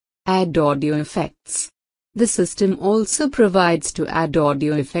Add audio effects. The system also provides to add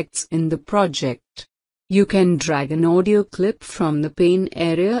audio effects in the project. You can drag an audio clip from the pane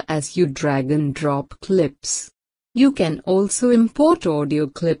area as you drag and drop clips. You can also import audio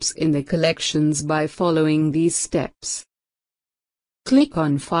clips in the collections by following these steps. Click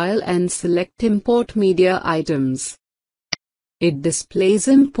on File and select Import Media Items. It displays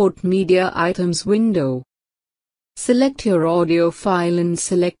Import Media Items window. Select your audio file and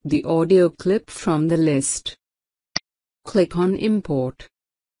select the audio clip from the list. Click on Import.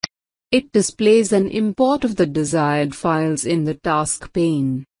 It displays an import of the desired files in the task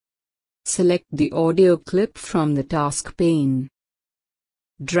pane. Select the audio clip from the task pane.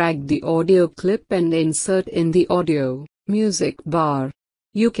 Drag the audio clip and insert in the Audio, Music bar.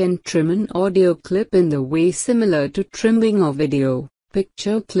 You can trim an audio clip in the way similar to trimming a video,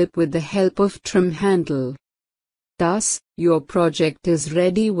 picture clip with the help of trim handle. Thus, your project is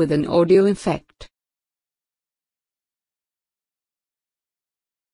ready with an audio effect.